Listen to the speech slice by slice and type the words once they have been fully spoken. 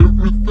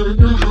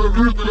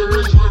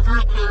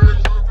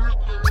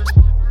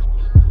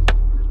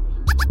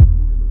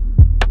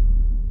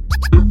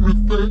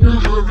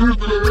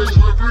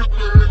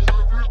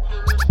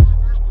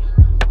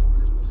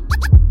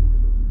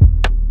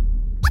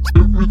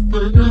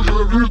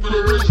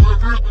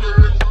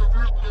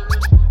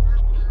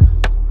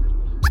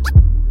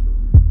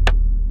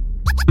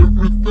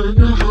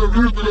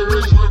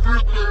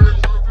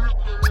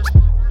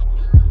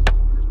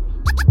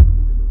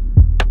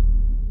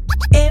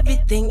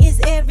Everything is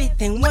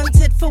everything,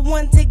 wanted for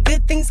wanted.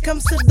 Good things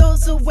comes to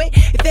those who wait.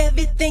 If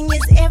everything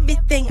is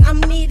everything,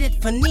 I'm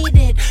needed for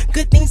needed.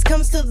 Good things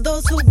comes to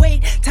those who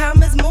wait.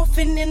 Time is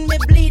morphing and me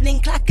bleeding.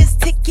 Clock is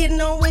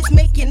ticking, always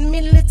making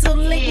me little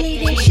late.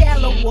 Needing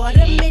shallow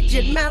water,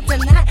 midget,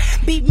 mountain high.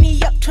 Beat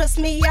me up, trust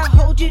me, I'll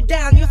hold you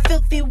down. Your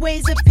filthy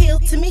ways appeal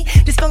to me.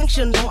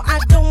 Dysfunctional, I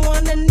don't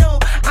wanna know.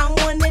 I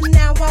want it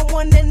now, I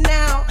want it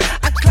now.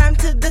 I climb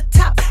to the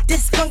top,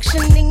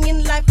 dysfunctioning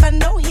in life. I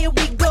know, here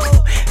we go.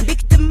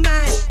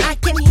 Victimized, I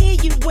can hear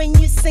you when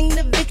you sing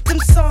the victim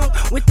song.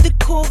 With the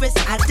chorus,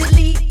 I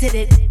deleted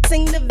it.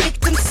 Sing the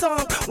victim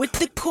song with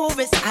the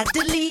chorus, I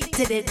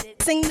deleted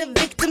it. Sing the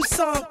victim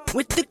song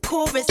with the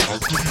chorus, I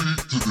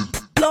deleted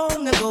it.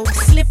 Long ago,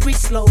 slippery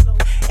slope,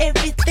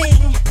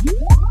 everything.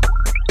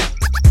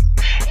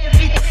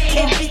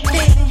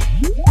 Everything.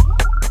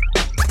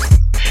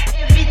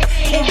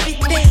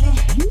 Everything.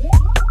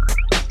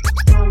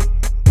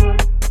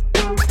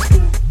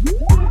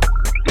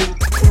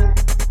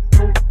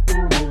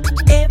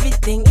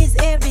 Everything is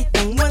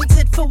everything,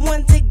 wanted for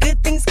wanted.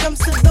 Good things comes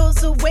to those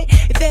who wait.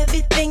 If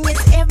everything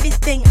is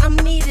everything, I'm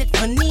needed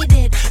for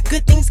needed.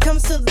 Good things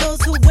comes to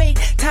those who wait.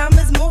 Time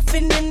is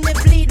morphing and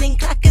they're bleeding.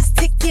 Clock is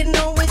ticking,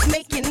 always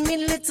making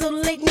me little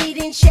late.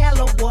 Needing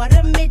shallow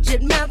water,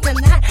 midget,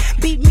 mountain high.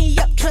 Beat me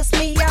up, trust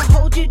me, I'll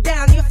hold you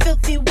down. Your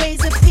filthy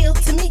ways appeal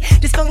to me.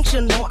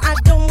 Dysfunctional, I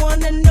don't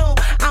wanna know.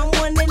 I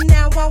want it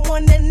now, I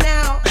want it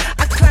now.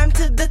 I climb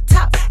to the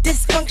top,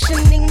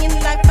 dysfunctioning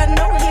in life.